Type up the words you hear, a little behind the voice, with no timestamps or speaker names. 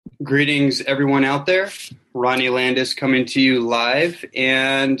Greetings, everyone out there. Ronnie Landis coming to you live.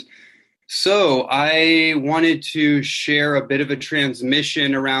 And so I wanted to share a bit of a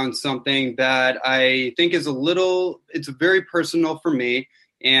transmission around something that I think is it's very personal for me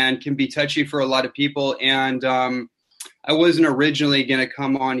and can be touchy for a lot of people. And I wasn't originally going to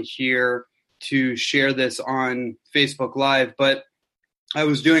come on here to share this on Facebook Live, but I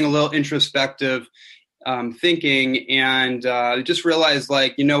was doing a little introspective thinking and just realized,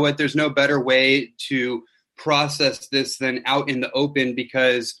 like, you know what, there's no better way to process this than out in the open,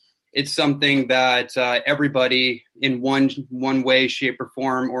 because it's something that everybody in one way, shape, or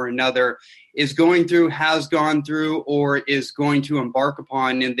form or another is going through, has gone through, or is going to embark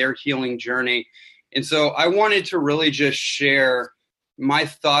upon in their healing journey. And so I wanted to really just share my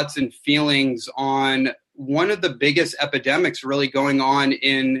thoughts and feelings on one of the biggest epidemics really going on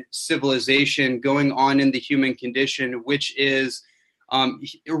in civilization, going on in the human condition, which is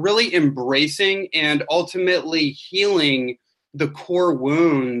really embracing and ultimately healing the core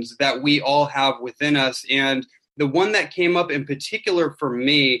wounds that we all have within us. And the one that came up in particular for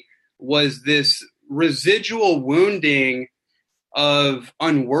me was this residual wounding of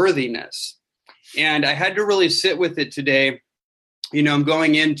unworthiness. And I had to really sit with it today. You know, I'm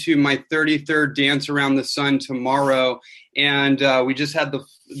going into my 33rd dance around the sun tomorrow, and we just had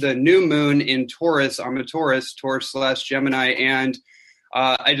the new moon in Taurus. I'm a Taurus/Gemini, and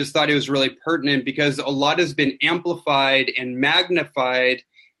I just thought it was really pertinent because a lot has been amplified and magnified,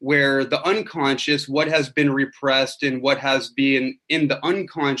 where the unconscious, what has been repressed and what has been in the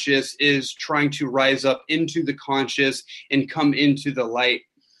unconscious, is trying to rise up into the conscious and come into the light.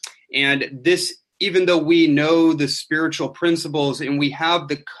 And this, even though we know the spiritual principles and we have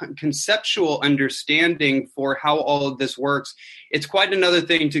the conceptual understanding for how all of this works, it's quite another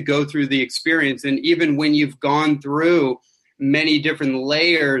thing to go through the experience. And even when you've gone through many different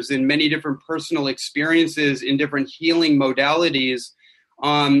layers and many different personal experiences in different healing modalities,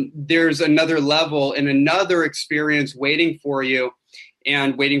 there's another level and another experience waiting for you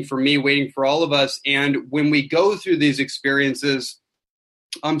and waiting for me, waiting for all of us. And when we go through these experiences,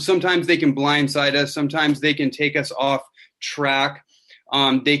 sometimes they can blindside us. Sometimes they can take us off track.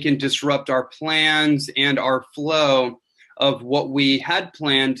 They can disrupt our plans and our flow of what we had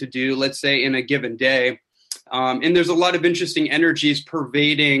planned to do, let's say, in a given day. And there's a lot of interesting energies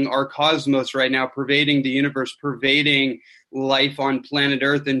pervading our cosmos right now, pervading the universe, pervading life on planet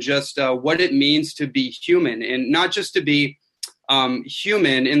Earth, and just what it means to be human. And not just to be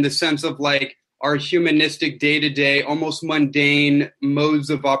human in the sense of like our humanistic day-to-day, almost mundane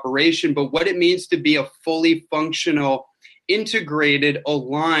modes of operation, but what it means to be a fully functional, integrated,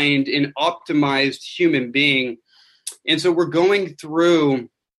 aligned, and optimized human being. And so we're going through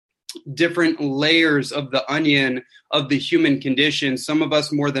different layers of the onion of the human condition, some of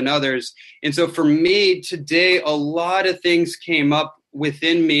us more than others. And so for me today, a lot of things came up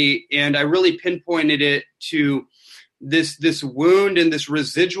within me, and I really pinpointed it to this wound and this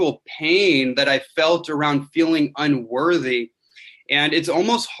residual pain that I felt around feeling unworthy. And it's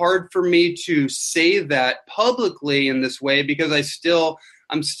almost hard for me to say that publicly in this way, because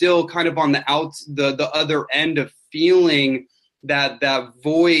I'm still kind of on the other end of feeling that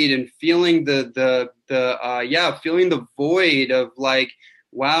void, and feeling feeling the void of like,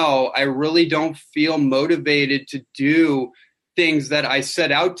 wow, I really don't feel motivated to do things that I set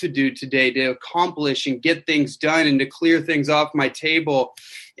out to do today, to accomplish and get things done and to clear things off my table,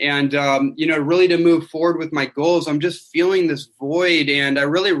 and really to move forward with my goals. I'm just feeling this void. And I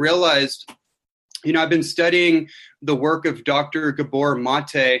really realized, I've been studying the work of Dr. Gabor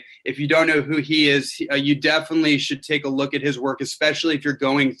Mate. If you don't know who he is, you definitely should take a look at his work, especially if you're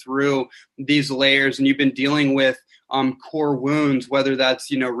going through these layers and you've been dealing with core wounds, whether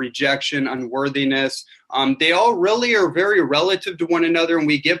that's, rejection, unworthiness. They all really are very relative to one another, and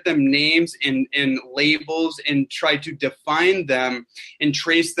we give them names and labels and try to define them and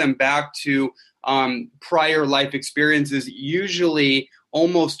trace them back to prior life experiences, usually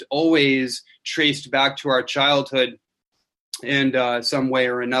almost always traced back to our childhood in some way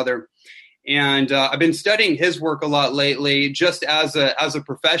or another. And I've been studying his work a lot lately, just as a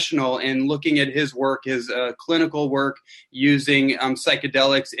professional, and looking at his work, his clinical work, using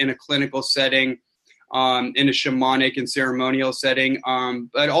psychedelics in a clinical setting, in a shamanic and ceremonial setting,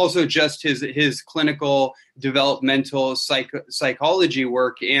 but also just his clinical developmental psychology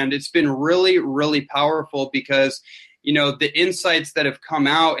work. And it's been really, really powerful because, the insights that have come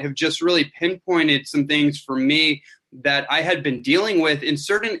out have just really pinpointed some things for me that I had been dealing with, in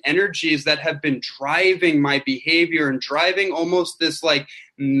certain energies that have been driving my behavior and driving almost this like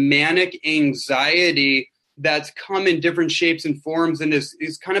manic anxiety that's come in different shapes and forms, and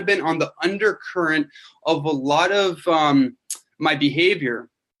is kind of been on the undercurrent of a lot of my behavior.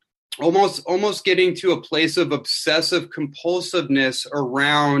 Almost getting to a place of obsessive compulsiveness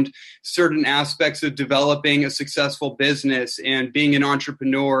around certain aspects of developing a successful business and being an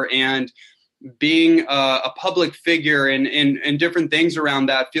entrepreneur and being a public figure and different things around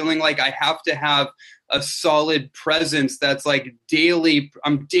that, feeling like I have to have a solid presence that's like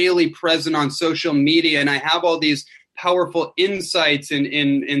I'm daily present on social media, and I have all these powerful insights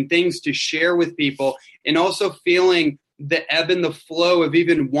and things to share with people, and also feeling the ebb and the flow of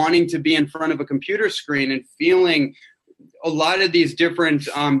even wanting to be in front of a computer screen and feeling a lot of these different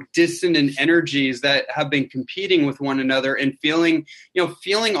dissonant energies that have been competing with one another, and feeling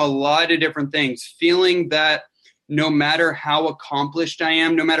a lot of different things, feeling that no matter how accomplished I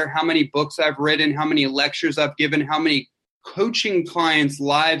am, no matter how many books I've written, how many lectures I've given, how many coaching clients'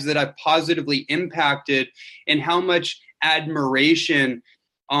 lives that I've positively impacted, and how much admiration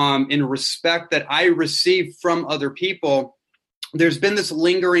and respect that I receive from other people, there's been this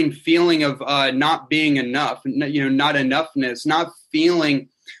lingering feeling of not being enough, not enoughness, not feeling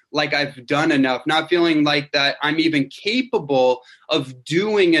like I've done enough, not feeling like that I'm even capable of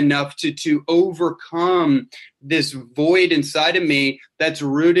doing enough to overcome this void inside of me that's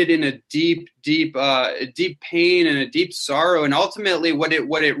rooted in a deep pain and a deep sorrow. And ultimately what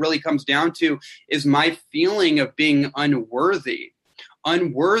it really comes down to is my feeling of being unworthy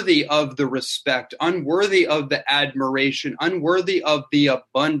of the respect, unworthy of the admiration, unworthy of the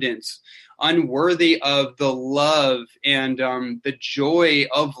abundance, unworthy of the love and the joy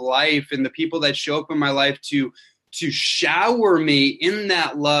of life, and the people that show up in my life to shower me in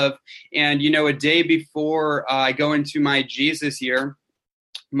that love. And, a day before I go into my Jesus year,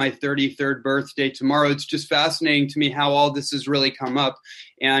 my 33rd birthday tomorrow, it's just fascinating to me how all this has really come up.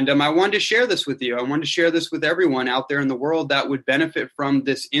 And I wanted to share this with you. I wanted to share this with everyone out there in the world that would benefit from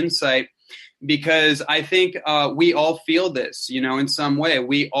this insight, because I think we all feel this, in some way.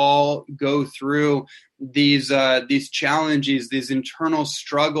 We all go through these challenges, these internal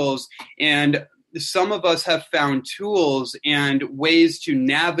struggles, and some of us have found tools and ways to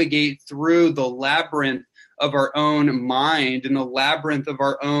navigate through the labyrinth of our own mind and the labyrinth of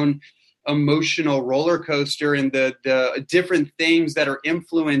our own emotional roller coaster and the different things that are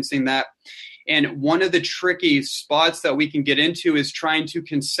influencing that. And one of the tricky spots that we can get into is trying to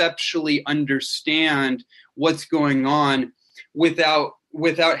conceptually understand what's going on without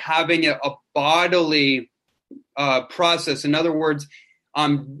having a bodily process. In other words,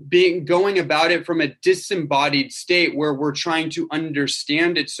 going about it from a disembodied state where we're trying to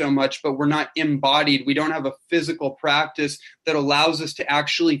understand it so much, but we're not embodied. We don't have a physical practice that allows us to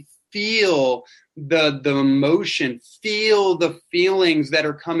actually feel the emotion, feel the feelings that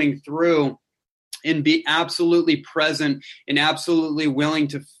are coming through, and be absolutely present and absolutely willing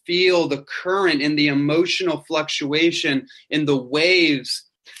to feel the current and the emotional fluctuation in the waves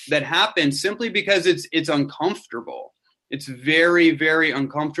that happen, simply because it's uncomfortable. It's very, very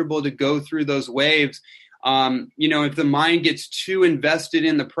uncomfortable to go through those waves. If the mind gets too invested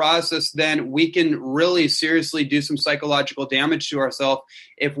in the process, then we can really seriously do some psychological damage to ourselves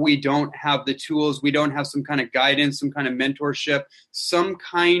if we don't have the tools, we don't have some kind of guidance, some kind of mentorship, some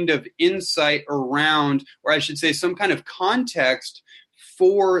kind of insight around, or I should say some kind of context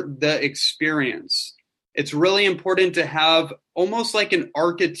for the experience. It's really important to have almost like an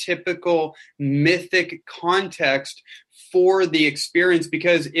archetypical mythic context for the experience,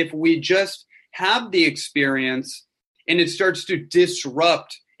 because if we just have the experience and it starts to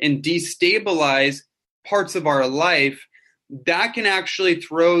disrupt and destabilize parts of our life, that can actually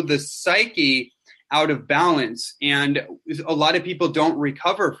throw the psyche out of balance. And a lot of people don't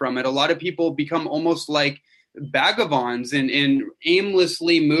recover from it. A lot of people become almost like vagabonds and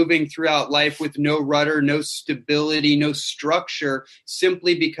aimlessly moving throughout life with no rudder, no stability, no structure,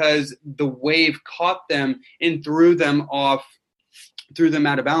 simply because the wave caught them and threw them out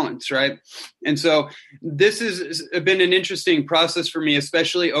of balance, right? And so this has been an interesting process for me,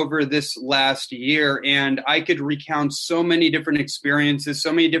 especially over this last year. And I could recount so many different experiences,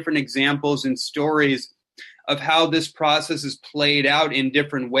 so many different examples and stories of how this process is played out in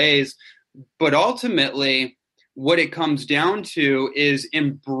different ways. But ultimately, what it comes down to is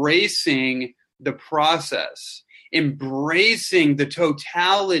embracing the process, embracing the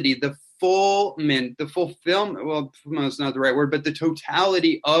totality, the fulfillment, well, fulfillment is not the right word, but the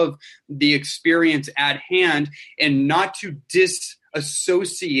totality of the experience at hand, and not to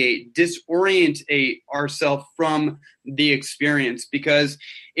disorientate ourselves from the experience. Because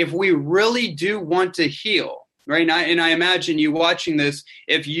if we really do want to heal, right, and I imagine you watching this,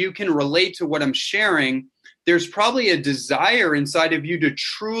 if you can relate to what I'm sharing, there's probably a desire inside of you to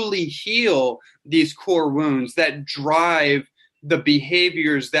truly heal these core wounds that drive the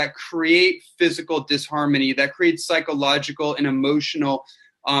behaviors that create physical disharmony, that create psychological and emotional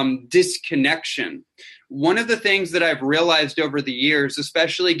disconnection. One of the things that I've realized over the years,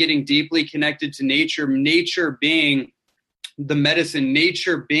 especially getting deeply connected to nature, nature being the medicine,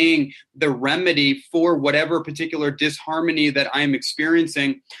 nature being the remedy for whatever particular disharmony that I'm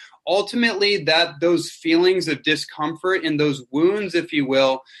experiencing, ultimately that those feelings of discomfort and those wounds, if you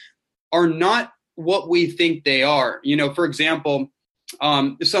will, are not what we think they are. For example,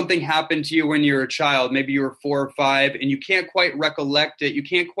 something happened to you when you were a child, maybe you were 4 or 5, and you can't quite recollect it. You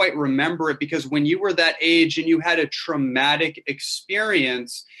can't quite remember it because when you were that age and you had a traumatic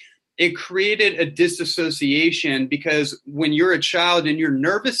experience, it created a disassociation because when you're a child and your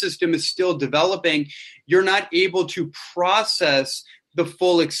nervous system is still developing, you're not able to process the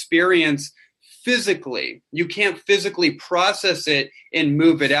full experience physically. You can't physically process it and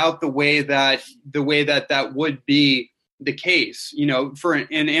move it out the way that would be the case. For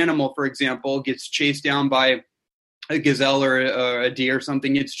an animal, for example, gets chased down by a gazelle or a deer or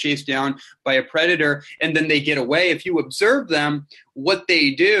something, gets chased down by a predator, and then they get away. If you observe them, what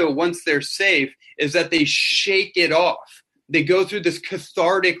they do once they're safe is that they shake it off. They go through this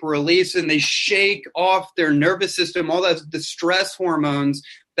cathartic release and they shake off their nervous system, all the stress hormones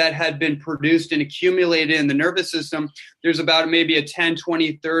that had been produced and accumulated in the nervous system. There's about maybe a 10,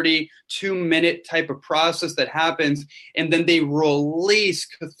 20, 30, 2-minute type of process that happens. And then they release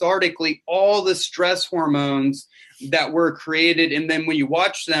cathartically all the stress hormones that were created. And then when you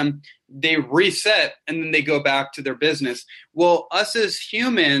watch them, they reset and then they go back to their business. Well, us as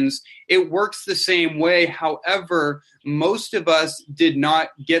humans, it works the same way. However, most of us did not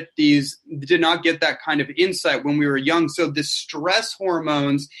get that kind of insight when we were young. So the stress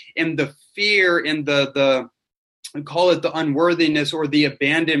hormones and the fear and the call it the unworthiness or the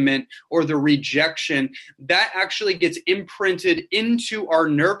abandonment or the rejection, that actually gets imprinted into our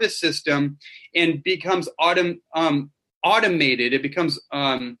nervous system and becomes automated. It becomes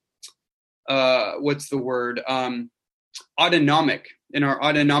autonomic in our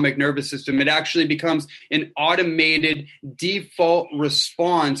autonomic nervous system. It actually becomes an automated default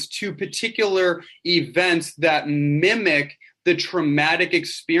response to particular events that mimic the traumatic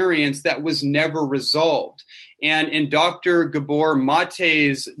experience that was never resolved. And in Dr. Gabor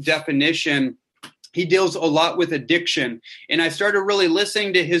Mate's definition, he deals a lot with addiction. And I started really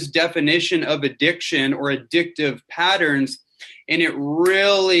listening to his definition of addiction or addictive patterns. And it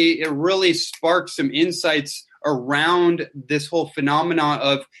really sparked some insights around this whole phenomena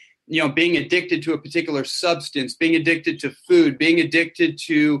of, being addicted to a particular substance, being addicted to food, being addicted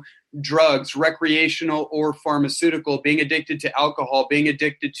to drugs, recreational or pharmaceutical, being addicted to alcohol, being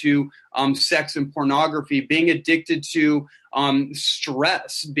addicted to sex and pornography, being addicted to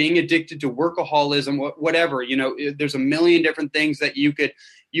stress, being addicted to workaholism, whatever. There's a million different things that you could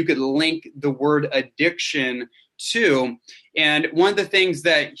link the word addiction to. And one of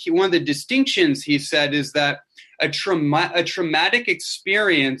the distinctions he said is that a traumatic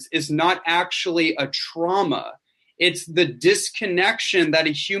experience is not actually a trauma. It's the disconnection that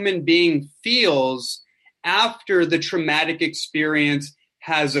a human being feels after the traumatic experience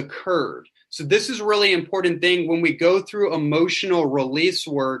has occurred. So this is a really important thing when we go through emotional release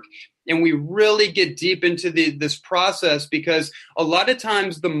work and we really get deep into this process, because a lot of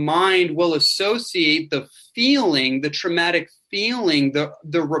times the mind will associate the feeling, the traumatic feeling, the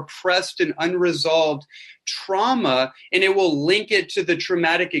repressed and unresolved trauma, and it will link it to the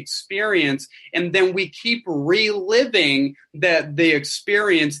traumatic experience. And then we keep reliving the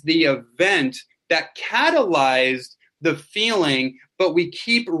experience, the event that catalyzed the feeling, but we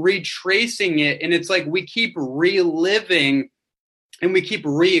keep retracing it. And it's like we keep reliving and we keep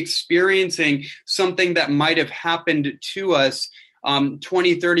re-experiencing something that might have happened to us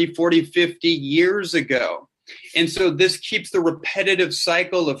 20, 30, 40, 50 years ago. And so this keeps the repetitive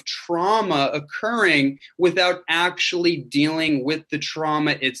cycle of trauma occurring without actually dealing with the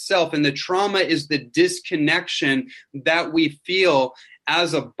trauma itself. And the trauma is the disconnection that we feel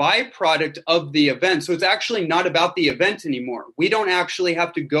as a byproduct of the event. So it's actually not about the event anymore. We don't actually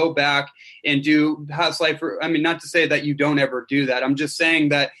have to go back and do past life. Not to say that you don't ever do that. I'm just saying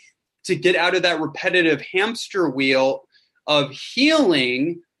that to get out of that repetitive hamster wheel of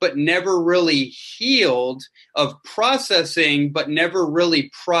healing, but never really healed, of processing, but never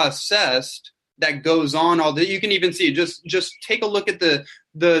really processed, that goes on all day. You can even see, just take a look at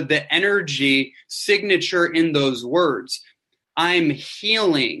the energy signature in those words. I'm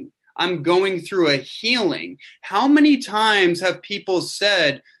healing. I'm going through a healing. How many times have people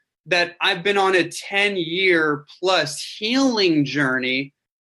said, that I've been on a 10-year plus healing journey,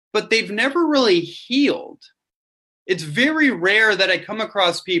 but they've never really healed. It's very rare that I come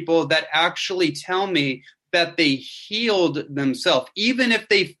across people that actually tell me that they healed themselves, even if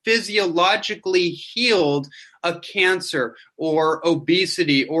they physiologically healed a cancer or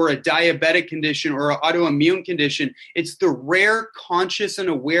obesity or a diabetic condition or an autoimmune condition. It's the rare conscious and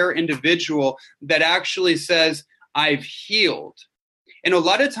aware individual that actually says, I've healed. And a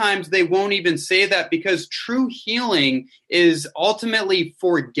lot of times they won't even say that, because true healing is ultimately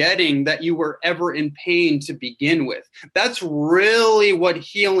forgetting that you were ever in pain to begin with. That's really what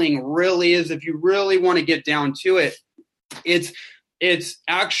healing really is. If you really want to get down to it, it's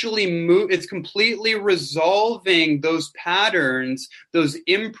completely resolving those patterns, those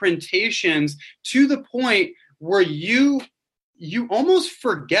imprintations, to the point where you almost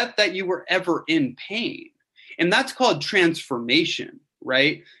forget that you were ever in pain. And that's called transformation.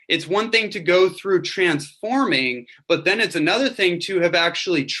 Right? It's one thing to go through transforming, but then it's another thing to have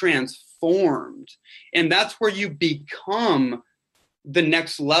actually transformed. And that's where you become the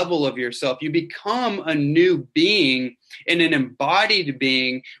next level of yourself. You become a new being and an embodied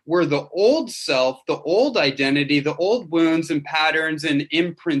being, where the old self, the old identity, the old wounds and patterns and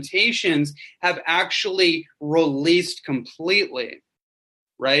imprintations have actually released completely.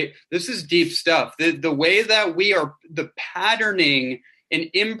 Right? This is deep stuff. The way that we are, the patterning and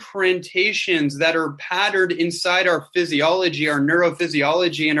imprintations that are patterned inside our physiology, our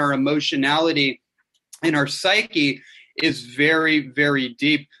neurophysiology, and our emotionality and our psyche is very, very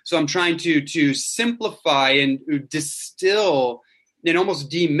deep. So I'm trying to simplify and distill and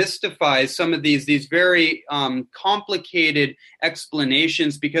almost demystify some of these very complicated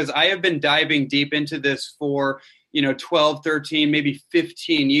explanations, because I have been diving deep into this for 12, 13, maybe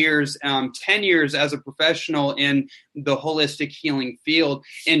 15 years, 10 years as a professional in the holistic healing field.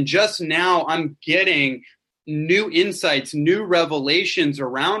 And just now I'm getting new insights, new revelations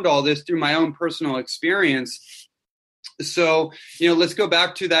around all this through my own personal experience. So, let's go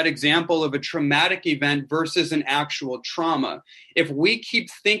back to that example of a traumatic event versus an actual trauma. If we keep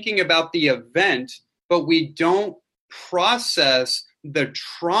thinking about the event, but we don't process the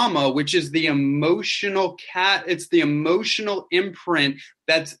trauma, which is the emotional it's the emotional imprint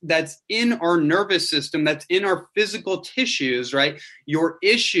that's in our nervous system, that's in our physical tissues, right? Your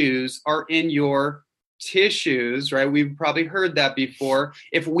issues are in your tissues, right? We've probably heard that before.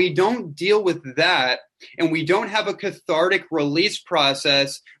 If we don't deal with that, and we don't have a cathartic release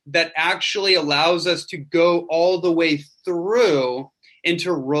process that actually allows us to go all the way through and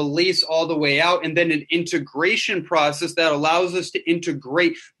to release all the way out, and then an integration process that allows us to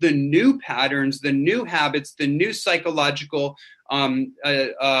integrate the new patterns, the new habits, the new psychological not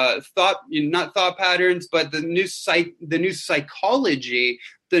thought patterns, but the new psychology,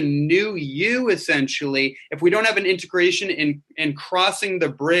 the new you, essentially. If we don't have an integration and crossing the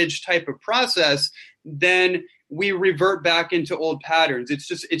bridge type of process, then we revert back into old patterns.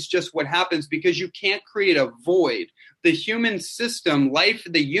 It's just what happens, because you can't create a void. The human system, life,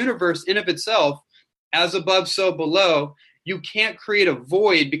 the universe in of itself, as above, so below, you can't create a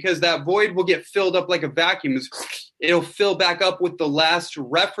void, because that void will get filled up like a vacuum. It'll fill back up with the last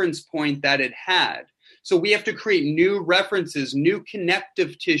reference point that it had. So we have to create new references, new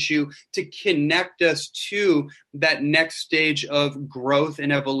connective tissue to connect us to that next stage of growth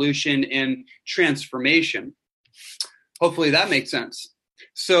and evolution and transformation. Hopefully that makes sense.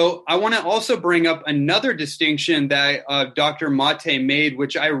 So I want to also bring up another distinction that Dr. Mate made,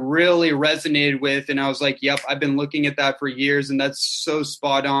 which I really resonated with. And I was like, yep, I've been looking at that for years, and that's so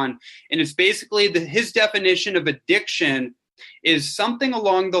spot on. And it's basically his definition of addiction is something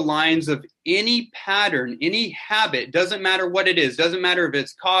along the lines of any pattern, any habit, doesn't matter what it is, doesn't matter if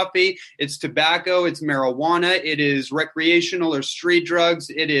it's coffee, it's tobacco, it's marijuana, it is recreational or street drugs,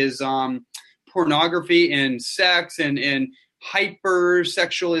 it is pornography and sex and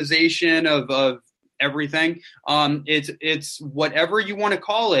hypersexualization of everything. It's whatever you want to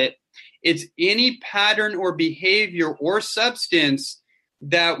call it. It's any pattern or behavior or substance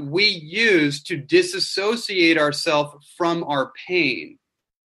that we use to disassociate ourselves from our pain.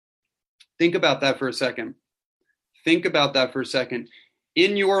 Think about that for a second.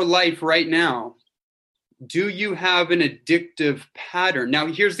 In your life right now, do you have an addictive pattern? Now,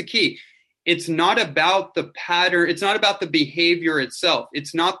 here's the key. It's not about the pattern. It's not about the behavior itself.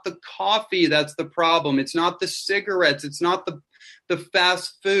 It's not the coffee that's the problem. It's not the cigarettes. It's not the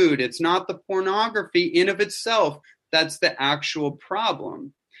fast food. It's not the pornography in of itself. That's the actual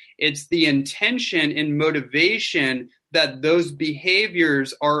problem. It's the intention and motivation that those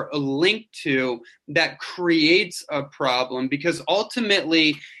behaviors are linked to that creates a problem, because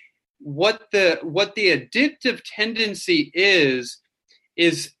ultimately what the addictive tendency is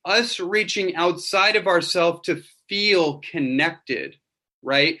us reaching outside of ourselves to feel connected,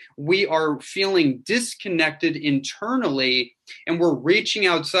 right? We are feeling disconnected internally, and we're reaching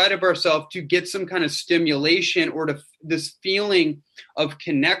outside of ourselves to get some kind of stimulation or to this feeling of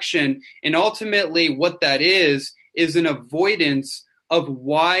connection. And ultimately what that is an avoidance of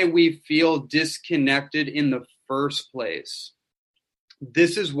why we feel disconnected in the first place.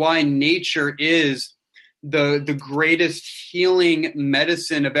 This is why nature is the greatest healing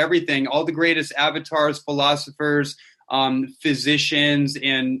medicine of everything. All the greatest avatars, philosophers, physicians,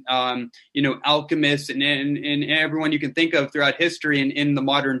 and alchemists, and everyone you can think of throughout history and in the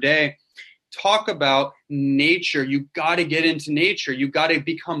modern day talk about nature. You got to get into nature. You got to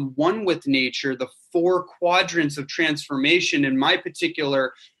become one with nature. The 4 quadrants of transformation in my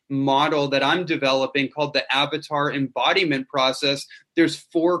particular model that I'm developing, called the avatar embodiment process, there's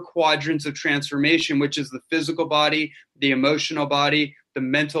 4 quadrants of transformation, which is the physical body, the emotional body, the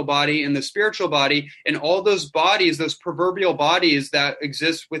mental body, and the spiritual body. And all those bodies, those proverbial bodies that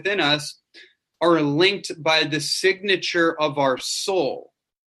exist within us, are linked by the signature of our soul.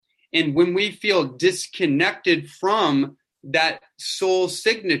 And when we feel disconnected from that soul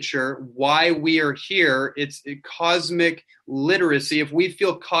signature, why we are here, it's a cosmic literacy. If we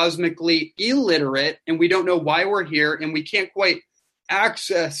feel cosmically illiterate and we don't know why we're here and we can't quite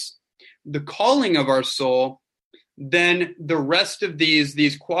access the calling of our soul, then the rest of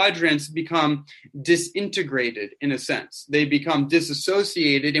these quadrants become disintegrated in a sense. They become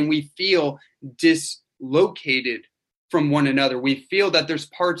disassociated, and we feel dislocated from one another. We feel that there's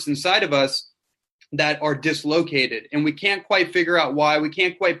parts inside of us that are dislocated, and we can't quite figure out why. We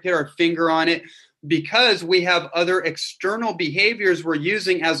can't quite put our finger on it because we have other external behaviors we're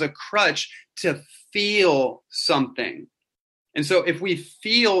using as a crutch to feel something. And so if we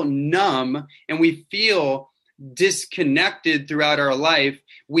feel numb and we feel disconnected throughout our life,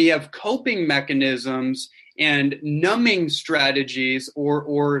 we have coping mechanisms and numbing strategies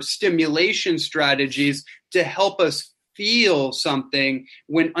or stimulation strategies to help us feel something,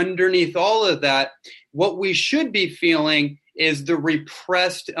 when underneath all of that, what we should be feeling is the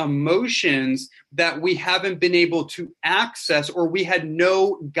repressed emotions that we haven't been able to access, or we had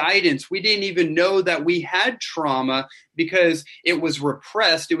no guidance. We didn't even know that we had trauma because it was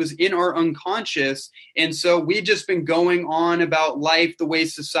repressed. It was in our unconscious. And so we've just been going on about life the way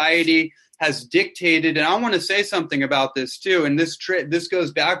society has dictated. And I want to say something about this too. And this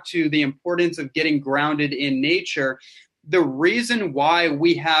goes back to the importance of getting grounded in nature. The reason why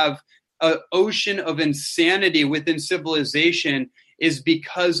we have an ocean of insanity within civilization is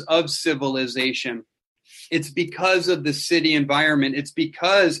because of civilization. It's because of the city environment. It's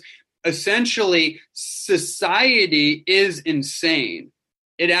because essentially society is insane.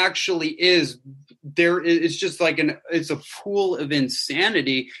 It actually is. It's just like it's a pool of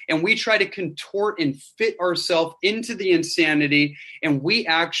insanity, and we try to contort and fit ourselves into the insanity, and we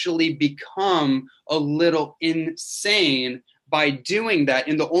actually become a little insane by doing that.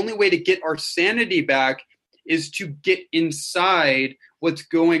 And the only way to get our sanity back is to get inside what's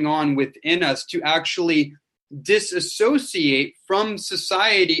going on within us, to actually disassociate from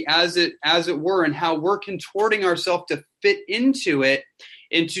society as it were, and how we're contorting ourselves to fit into it,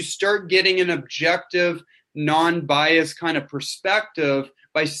 and to start getting an objective, non-biased kind of perspective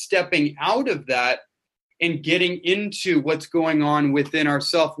by stepping out of that and getting into what's going on within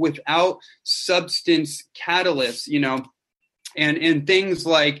ourselves without substance catalysts, and things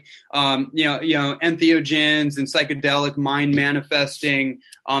like entheogens and psychedelic mind manifesting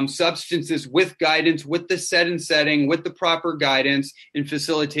substances with guidance, with the set and setting, with the proper guidance and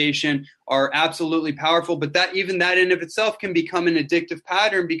facilitation are absolutely powerful. But that in and of itself can become an addictive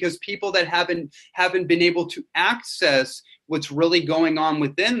pattern, because people that haven't been able to access what's really going on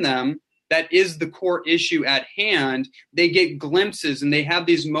within them, that is the core issue at hand, they get glimpses and they have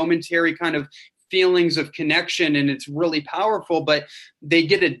these momentary kind of feelings of connection, and it's really powerful, but they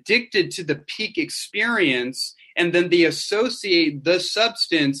get addicted to the peak experience, and then they associate the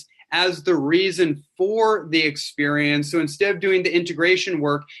substance as the reason for the experience. So instead of doing the integration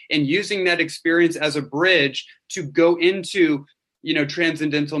work and using that experience as a bridge to go into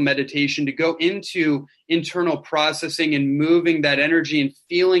transcendental meditation, to go into internal processing and moving that energy and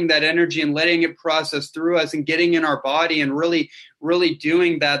feeling that energy and letting it process through us and getting in our body and really, really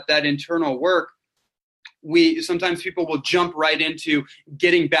doing that internal work, sometimes people will jump right into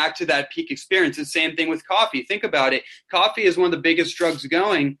getting back to that peak experience. The same thing with coffee. Think about it. Coffee is one of the biggest drugs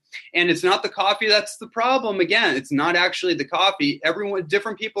going, and it's not the coffee that's the problem. Again, it's not actually the coffee.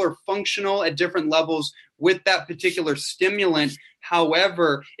 Different people are functional at different levels with that particular stimulant.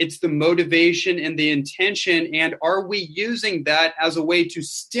 However, it's the motivation and the intention, and are we using that as a way to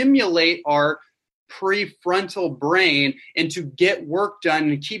stimulate our prefrontal brain and to get work done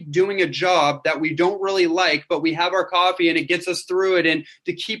and keep doing a job that we don't really like, but we have our coffee and it gets us through it, and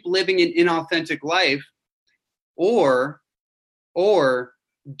to keep living an inauthentic life? Or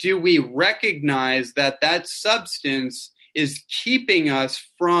do we recognize that that substance is keeping us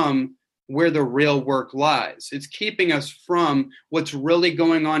from where the real work lies? It's keeping us from what's really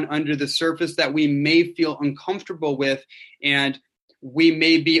going on under the surface that we may feel uncomfortable with, and we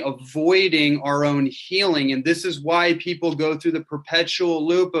may be avoiding our own healing. And this is why people go through the perpetual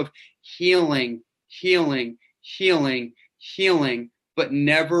loop of healing, healing, healing, healing, but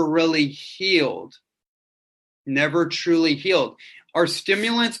never really healed, never truly healed. Are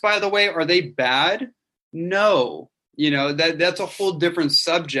stimulants, by the way, are they bad? No. That's a whole different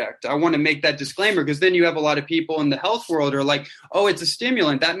subject. I want to make that disclaimer, because then you have a lot of people in the health world who are like, oh, it's a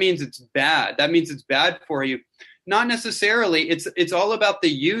stimulant, that means it's bad. That means it's bad for you. Not necessarily. It's all about the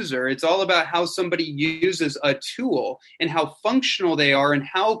user. It's all about how somebody uses a tool and how functional they are and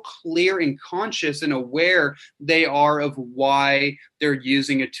how clear and conscious and aware they are of why they're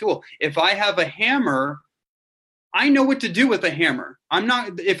using a tool. If I have a hammer, I know what to do with a hammer.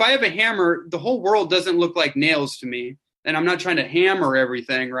 If I have a hammer, the whole world doesn't look like nails to me. And I'm not trying to hammer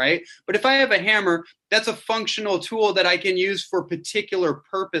everything, right? But if I have a hammer, that's a functional tool that I can use for particular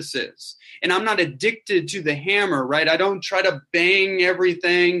purposes. And I'm not addicted to the hammer, right? I don't try to bang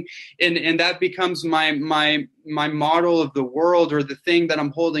everything, and that becomes my model of the world, or the thing that I'm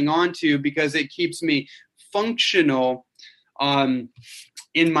holding on to, because it keeps me functional in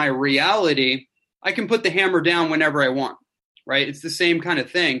my reality. I can put the hammer down whenever I want. Right? It's the same kind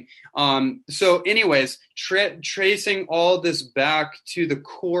of thing. So anyways, tracing all this back to the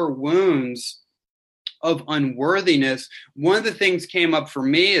core wounds of unworthiness, one of the things came up for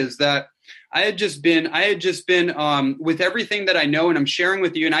me is that I had just been with everything that I know and I'm sharing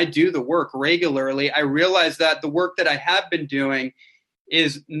with you, and I do the work regularly. I realized that the work that I have been doing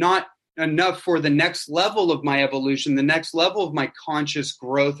is not enough for the next level of my evolution, the next level of my conscious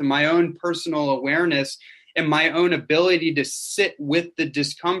growth and my own personal awareness and my own ability to sit with the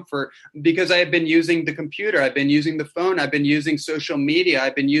discomfort, because I have been using the computer, I've been using the phone, I've been using social media,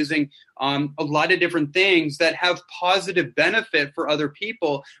 I've been using a lot of different things that have positive benefit for other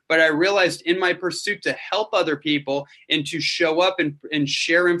people. But I realized in my pursuit to help other people and to show up and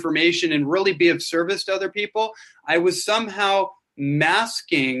share information and really be of service to other people, I was somehow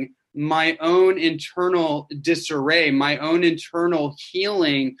masking my own internal disarray, my own internal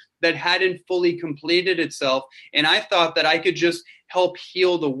healing that hadn't fully completed itself. And I thought that I could just help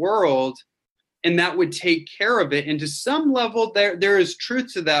heal the world and that would take care of it. And to some level, there is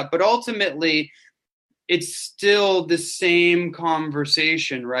truth to that. But ultimately, it's still the same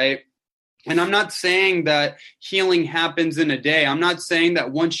conversation, right? And I'm not saying that healing happens in a day. I'm not saying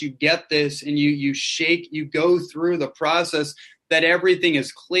that once you get this and you go through the process, that everything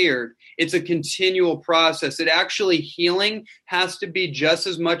is cleared. It's a continual process. Healing has to be just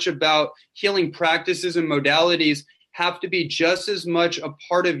as much about healing practices and modalities have to be just as much a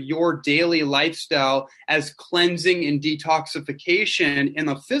part of your daily lifestyle as cleansing and detoxification in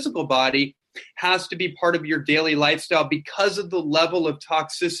the physical body has to be part of your daily lifestyle because of the level of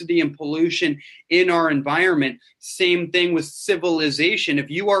toxicity and pollution in our environment. Same thing with civilization. If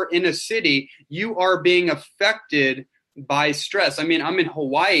you are in a city, you are being affected by stress. I mean, I'm in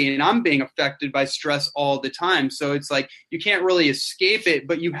Hawaii and I'm being affected by stress all the time. So it's like you can't really escape it,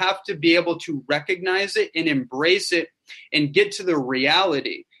 but you have to be able to recognize it and embrace it and get to the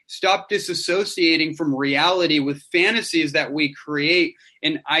reality. Stop disassociating from reality with fantasies that we create,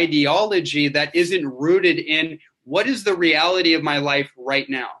 an ideology that isn't rooted in what is the reality of my life right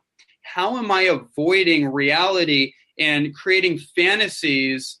now? How am I avoiding reality and creating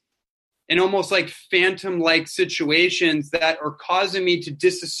fantasies and almost like phantom-like situations that are causing me to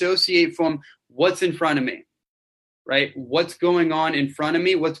disassociate from what's in front of me, right? What's going on in front of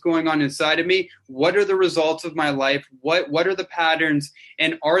me? What's going on inside of me? What are the results of my life? What are the patterns?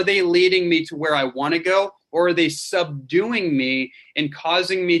 And are they leading me to where I want to go? Or are they subduing me and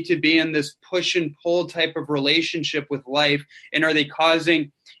causing me to be in this push and pull type of relationship with life? And are they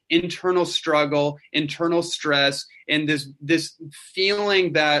causing internal struggle, internal stress, and this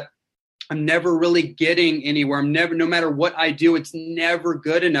feeling that I'm never really getting anywhere. No matter what I do, it's never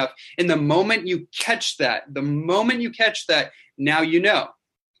good enough. And the moment you catch that, now you know.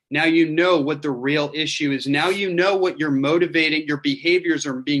 Now you know what the real issue is. Now you know what your behaviors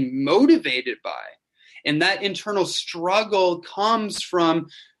are being motivated by. And that internal struggle comes from,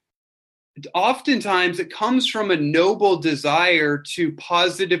 oftentimes it comes from a noble desire to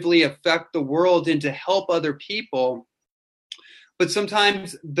positively affect the world and to help other people. But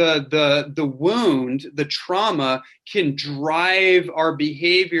sometimes the wound, the trauma can drive our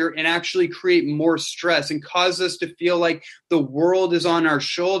behavior and actually create more stress and cause us to feel like the world is on our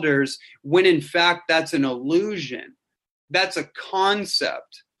shoulders, when in fact that's an illusion. That's a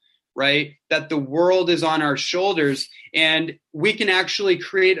concept, right? That the world is on our shoulders, and we can actually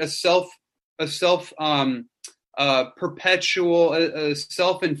create a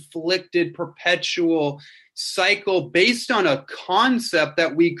self-inflicted perpetual cycle based on a concept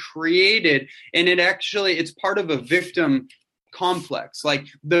that we created. And it's part of a victim complex. Like,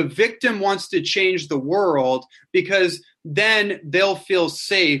 the victim wants to change the world because then they'll feel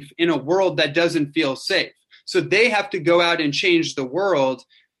safe in a world that doesn't feel safe. So they have to go out and change the world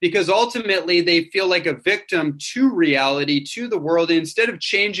because ultimately they feel like a victim to reality, to the world. And instead of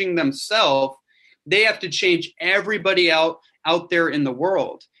changing themselves, they have to change everybody out there in the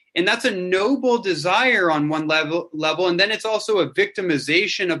world. And that's a noble desire on one level. And then it's also a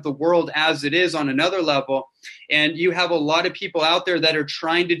victimization of the world as it is on another level. And you have a lot of people out there that are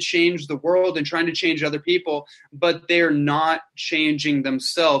trying to change the world and trying to change other people, but they're not changing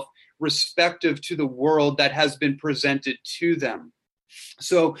themselves respective to the world that has been presented to them.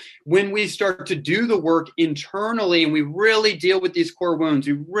 So when we start to do the work internally and we really deal with these core wounds,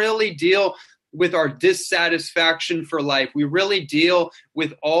 we really deal with our dissatisfaction for life, we really deal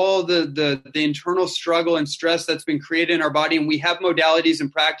with all the internal struggle and stress that's been created in our body, and we have modalities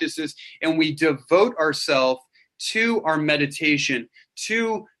and practices, and we devote ourselves to our meditation,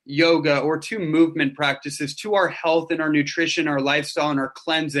 to yoga, or to movement practices, to our health and our nutrition, our lifestyle and our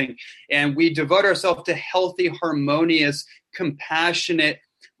cleansing, and we devote ourselves to healthy, harmonious, compassionate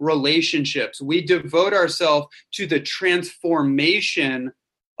relationships. We devote ourselves to the transformation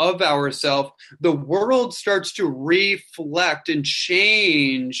of ourselves. The world starts to reflect and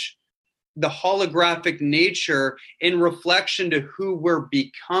change the holographic nature in reflection to who we're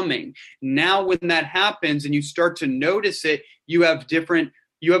becoming. Now, when that happens and you start to notice it, you have an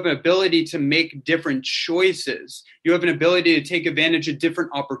ability to make different choices. You have an ability to take advantage of different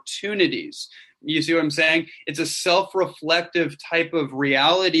opportunities. You see what I'm saying? It's a self-reflective type of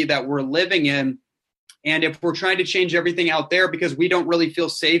reality that we're living in. And if we're trying to change everything out there because we don't really feel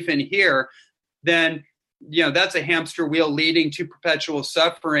safe in here, then, that's a hamster wheel leading to perpetual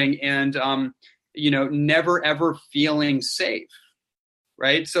suffering and, never, ever feeling safe,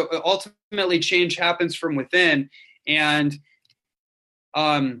 right? So ultimately change happens from within. And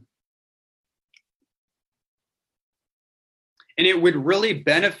it would really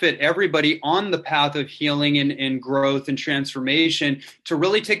benefit everybody on the path of healing and growth and transformation to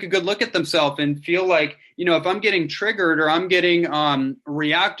really take a good look at themselves and feel like, if I'm getting triggered or I'm getting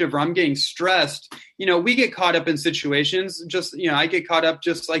reactive or I'm getting stressed, we get caught up in situations. I get caught up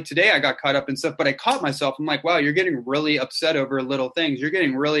just like today. I got caught up in stuff, but I caught myself. I'm like, wow, you're getting really upset over little things. You're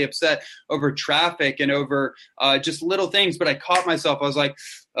getting really upset over traffic and over just little things. But I caught myself. I was like,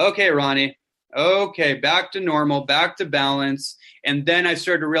 okay, Ronnie. Okay, back to normal, back to balance. And then I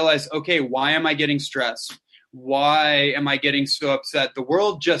started to realize, okay, why am I getting stressed? Why am I getting so upset? The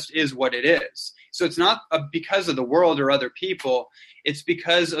world just is what it is. So it's not because of the world or other people. It's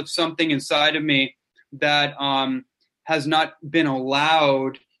because of something inside of me that has not been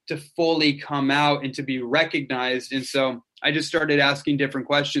allowed to fully come out and to be recognized. And so I just started asking different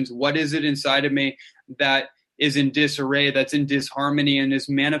questions. What is it inside of me that is in disarray, that's in disharmony, and is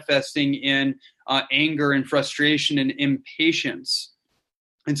manifesting in anger and frustration and impatience?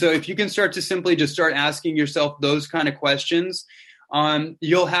 And so if you can start to simply just start asking yourself those kind of questions,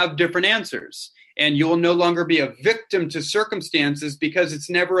 you'll have different answers. And you'll no longer be a victim to circumstances, because it's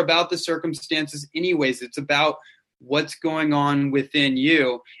never about the circumstances anyways. It's about what's going on within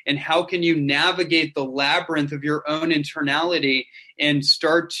you, and how can you navigate the labyrinth of your own internality and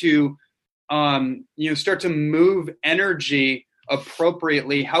start to move energy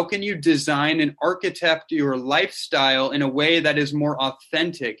appropriately. How can you design and architect your lifestyle in a way that is more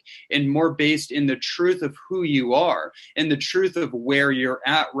authentic and more based in the truth of who you are and the truth of where you're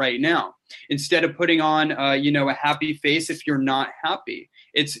at right now, instead of putting on, a happy face if you're not happy.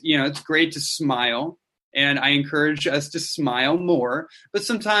 It's great to smile. And I encourage us to smile more, but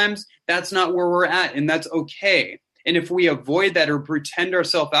sometimes that's not where we're at, and that's okay. And if we avoid that or pretend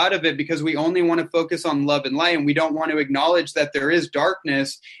ourselves out of it because we only want to focus on love and light, and we don't want to acknowledge that there is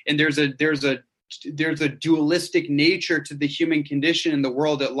darkness and there's a dualistic nature to the human condition in the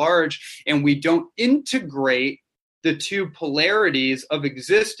world at large, and we don't integrate the two polarities of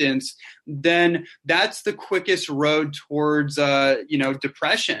existence, then that's the quickest road towards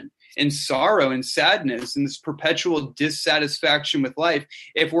depression and sorrow and sadness and this perpetual dissatisfaction with life.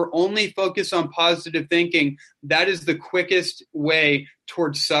 If we're only focused on positive thinking, that is the quickest way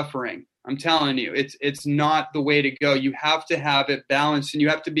towards suffering. I'm telling you, it's not the way to go. You have to have it balanced, and you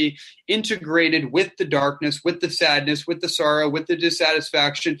have to be integrated with the darkness, with the sadness, with the sorrow, with the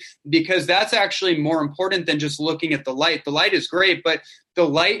dissatisfaction, because that's actually more important than just looking at the light. The light is great, but the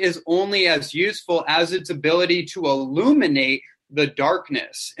light is only as useful as its ability to illuminate the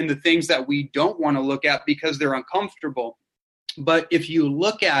darkness and the things that we don't want to look at because they're uncomfortable. But if you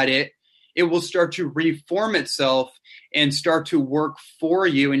look at it, it will start to reform itself and start to work for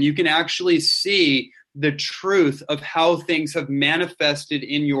you. And you can actually see the truth of how things have manifested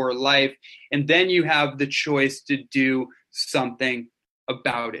in your life. And then you have the choice to do something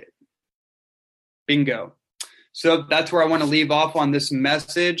about it. Bingo. So that's where I want to leave off on this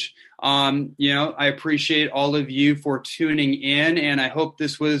message. I appreciate all of you for tuning in, and I hope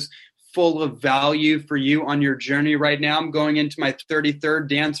this was full of value for you on your journey right now. I'm going into my 33rd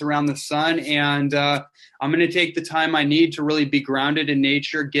dance around the sun, and I'm going to take the time I need to really be grounded in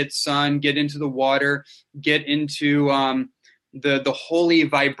nature, get sun, get into the water, get into the holy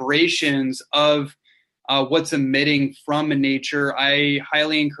vibrations of what's emitting from nature. I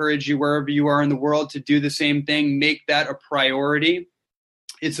highly encourage you, wherever you are in the world, to do the same thing. Make that a priority.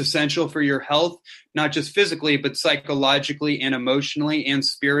 It's essential for your health, not just physically, but psychologically and emotionally and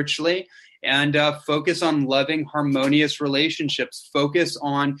spiritually. And focus on loving, harmonious relationships. Focus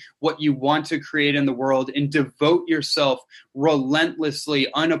on what you want to create in the world, and devote yourself relentlessly,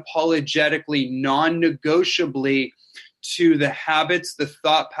 unapologetically, non-negotiably to the habits, the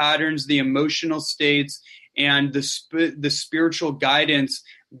thought patterns, the emotional states, and the spiritual guidance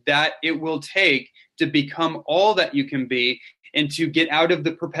that it will take to become all that you can be, and to get out of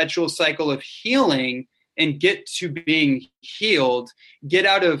the perpetual cycle of healing and get to being healed, get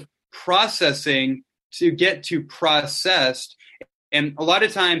out of processing to get to processed. And a lot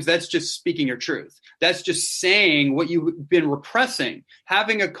of times that's just speaking your truth. That's just saying what you've been repressing,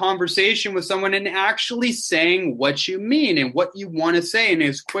 having a conversation with someone and actually saying what you mean and what you want to say. And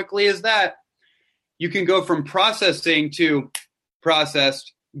as quickly as that, you can go from processing to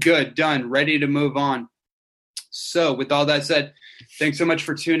processed, good, done, ready to move on. So with all that said, thanks so much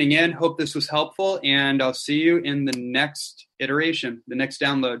for tuning in. Hope this was helpful, and I'll see you in the next iteration, the next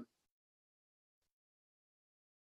download.